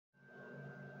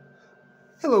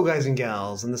Hello guys and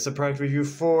gals, and this is a product review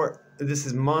for, this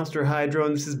is Monster Hydro,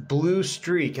 and this is Blue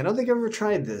Streak. I don't think I've ever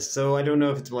tried this, so I don't know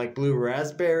if it's like blue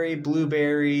raspberry,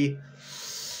 blueberry,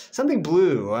 something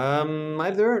blue.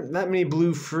 There aren't that many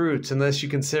blue fruits unless you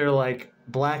consider like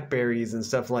blackberries and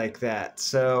stuff like that.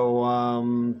 So,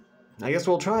 I guess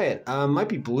we'll try it. Might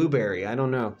be blueberry, I don't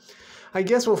know. I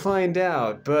guess we'll find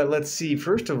out, but let's see.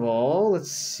 First of all, let's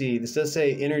see. This does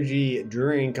say energy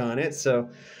drink on it, so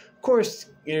of course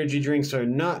energy drinks are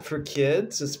not for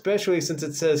kids, especially since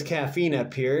it says caffeine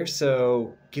up here,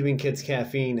 so giving kids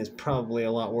caffeine is probably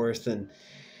a lot worse than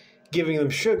giving them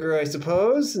sugar, I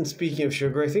suppose. And speaking of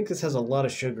sugar, I think this has a lot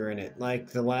of sugar in it, like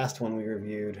the last one we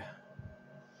reviewed.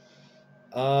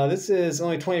 This is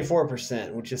only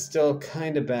 24%, which is still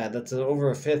kind of bad. That's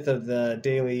over a fifth of the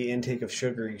daily intake of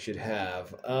sugar you should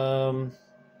have.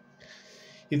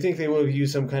 You'd think they would have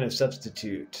used some kind of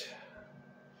substitute.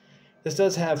 This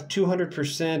does have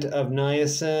 200% of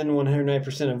niacin,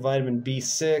 109% of vitamin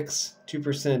B6,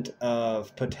 2%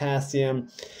 of potassium,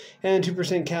 and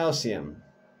 2% calcium.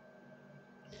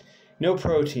 No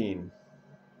protein.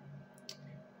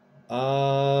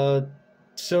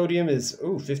 Sodium is,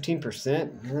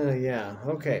 15%. Yeah,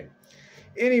 okay.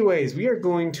 Anyways, we are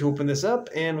going to open this up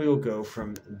and we will go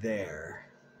from there.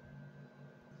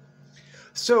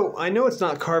 So, I know it's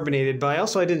not carbonated, but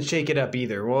I didn't shake it up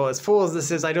either. Well, as full as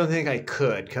this is, I don't think I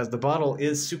could, because the bottle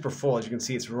is super full. As you can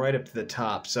see, it's right up to the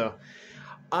top. So,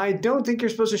 I don't think you're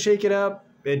supposed to shake it up.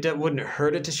 It wouldn't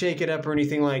hurt it to shake it up or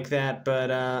anything like that,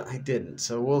 but I didn't.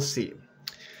 So, we'll see.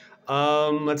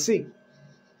 Let's see.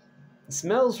 It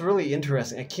smells really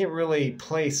interesting. I can't really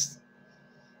place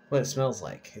what it smells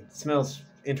like. It smells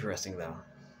interesting, though.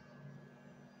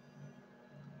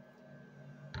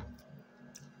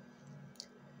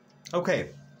 Okay.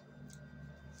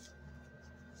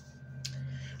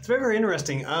 It's very, very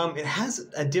interesting. It has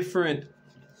a different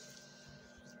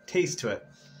taste to it.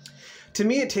 To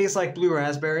me, it tastes like blue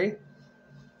raspberry.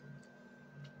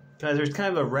 Because there's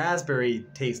kind of a raspberry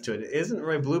taste to it. It isn't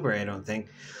really blueberry, I don't think.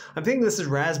 I'm thinking this is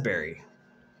raspberry.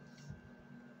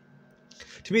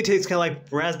 To me, it tastes kind of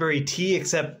like raspberry tea,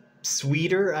 except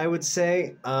sweeter, I would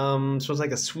say. So it's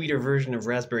like a sweeter version of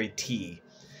raspberry tea.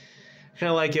 Kind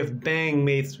of like if Bang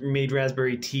made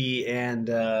raspberry tea and,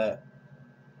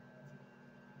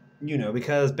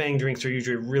 because Bang drinks are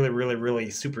usually really, really, really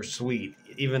super sweet,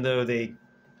 even though they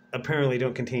apparently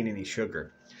don't contain any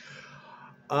sugar.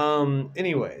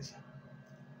 Anyways.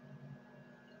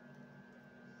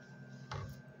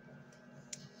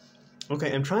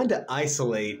 Okay, I'm trying to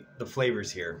isolate the flavors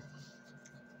here.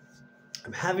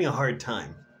 I'm having a hard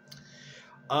time.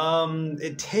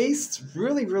 It tastes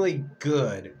really, really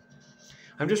good.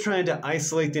 I'm just trying to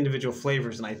isolate the individual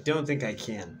flavors, and I don't think I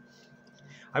can.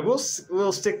 I will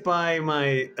stick by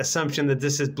my assumption that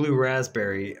this is blue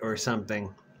raspberry or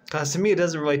something, because to me it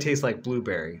doesn't really taste like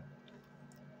blueberry.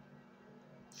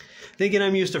 Thinking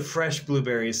I'm used to fresh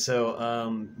blueberries,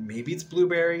 so maybe it's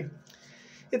blueberry.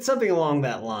 It's something along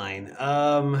that line.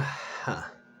 I'll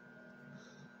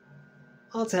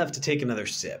have to take another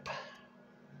sip.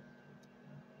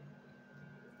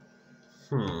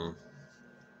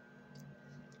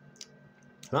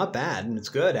 Not bad, and it's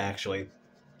good, actually.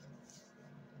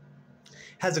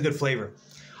 Has a good flavor.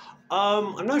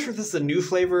 I'm not sure if this is a new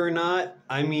flavor or not.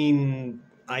 I mean,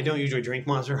 I don't usually drink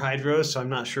Monster Hydro, so I'm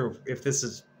not sure if this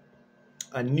is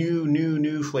a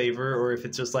new flavor or if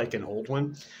it's just like an old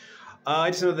one.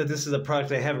 I just know that this is a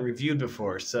product I haven't reviewed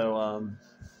before, so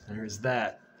there's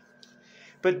that.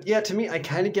 But yeah, to me, I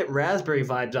kind of get raspberry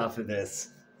vibes off of this.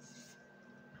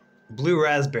 Blue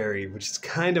raspberry, which is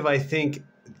kind of, I think,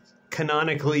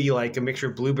 canonically like a mixture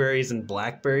of blueberries and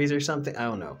blackberries or something. I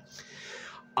don't know.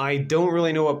 I don't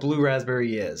really know what blue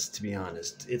raspberry is, to be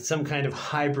honest. It's some kind of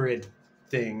hybrid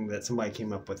thing that somebody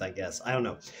came up with, I guess. I don't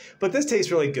know. But this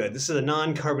tastes really good. This is a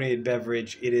non-carbonated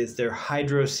beverage. It is their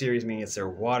Hydro series, meaning it's their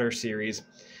water series.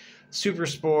 Super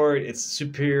Sport, it's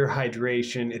superior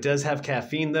hydration. It does have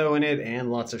caffeine, though, in it,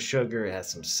 and lots of sugar. It has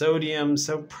some sodium,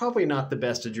 so probably not the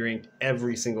best to drink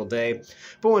every single day,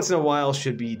 but once in a while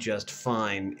should be just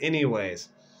fine. Anyways,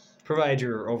 provided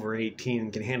you're over 18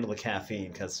 and can handle the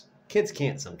caffeine, because kids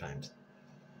can't sometimes.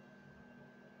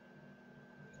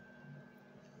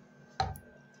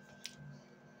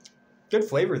 Good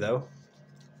flavor, though.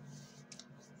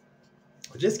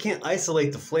 I just can't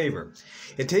isolate the flavor.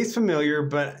 It tastes familiar,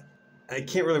 but I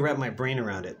can't really wrap my brain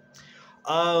around it.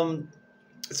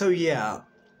 So yeah,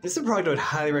 this is a product I would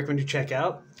highly recommend you check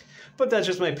out. But that's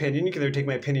just my opinion. You can either take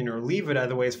my opinion or leave it.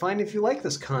 Either way is fine. If you like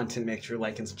this content, make sure to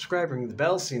like and subscribe, ring the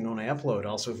bell so you know when I upload.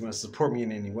 Also, if you want to support me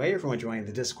in any way, or if you want to join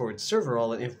the Discord server, all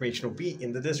that information will be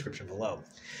in the description below.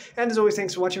 And as always,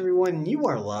 thanks for watching, everyone. You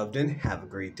are loved, and have a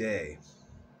great day.